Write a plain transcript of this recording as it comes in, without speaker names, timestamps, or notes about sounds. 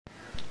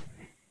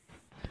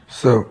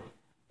So,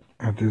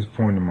 at this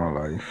point in my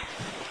life,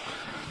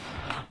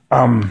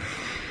 I'm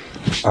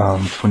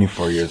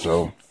 24 years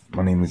old.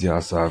 My name is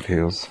Yasav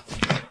Hills.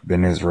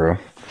 Been Israel.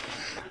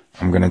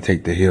 I'm gonna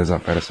take the heels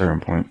off at a certain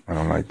point. I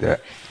don't like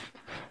that.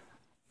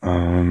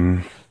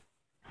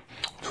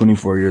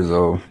 24 years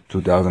old,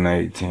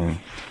 2018.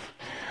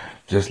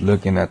 Just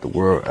looking at the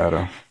world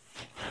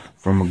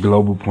from a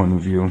global point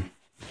of view,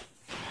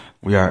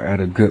 we are at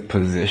a good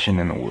position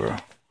in the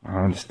world.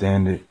 I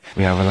understand it.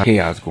 We have a lot of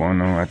chaos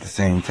going on at the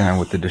same time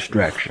with the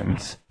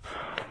distractions.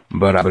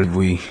 But I believe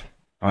we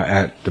are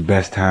at the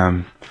best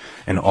time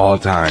in all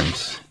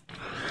times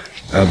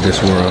of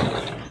this world.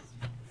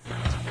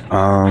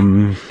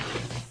 I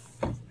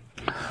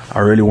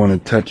really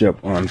want to touch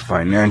up on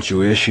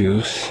financial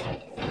issues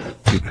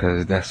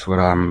because that's what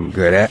I'm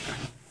good at.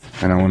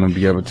 And I want to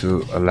be able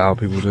to allow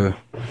people to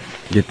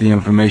get the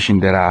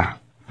information that I've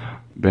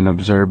been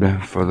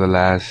observing for the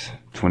last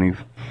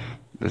 24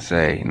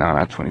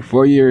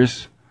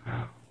 years,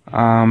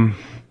 10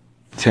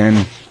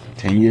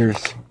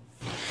 years,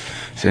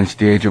 since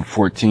the age of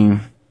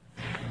 14,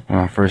 when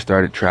I first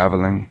started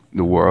traveling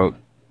the world.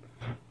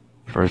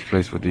 First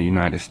place with the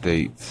United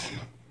States.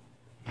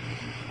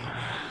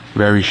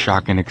 Very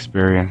shocking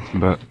experience,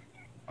 but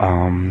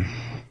a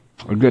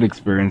good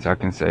experience, I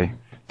can say.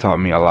 Taught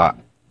me a lot.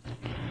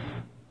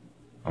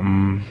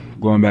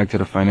 Going back to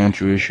the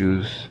financial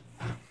issues,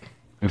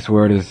 this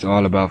world is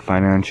all about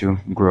financial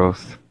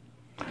growth.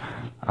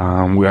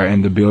 We are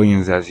in the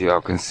billions, as y'all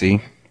can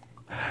see.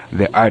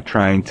 They are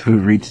trying to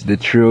reach the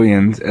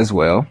trillions as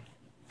well.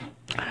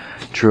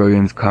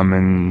 Trillions come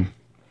in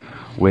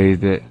ways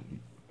that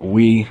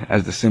we,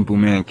 as the simple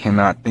man,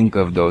 cannot think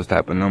of those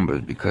type of numbers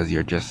because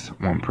you're just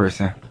one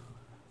person.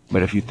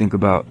 But if you think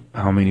about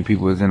how many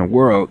people is in the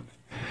world,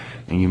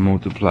 and you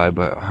multiply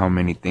by how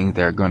many things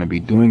they're going to be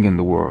doing in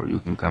the world, you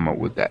can come up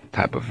with that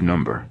type of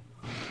number.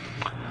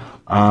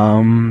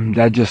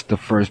 That's just the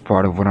first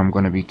part of what I'm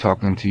going to be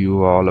talking to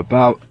you all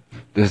about.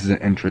 This is an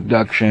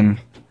introduction.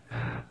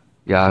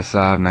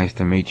 Yasav, nice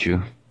to meet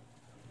you.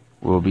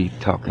 We'll be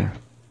talking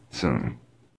soon.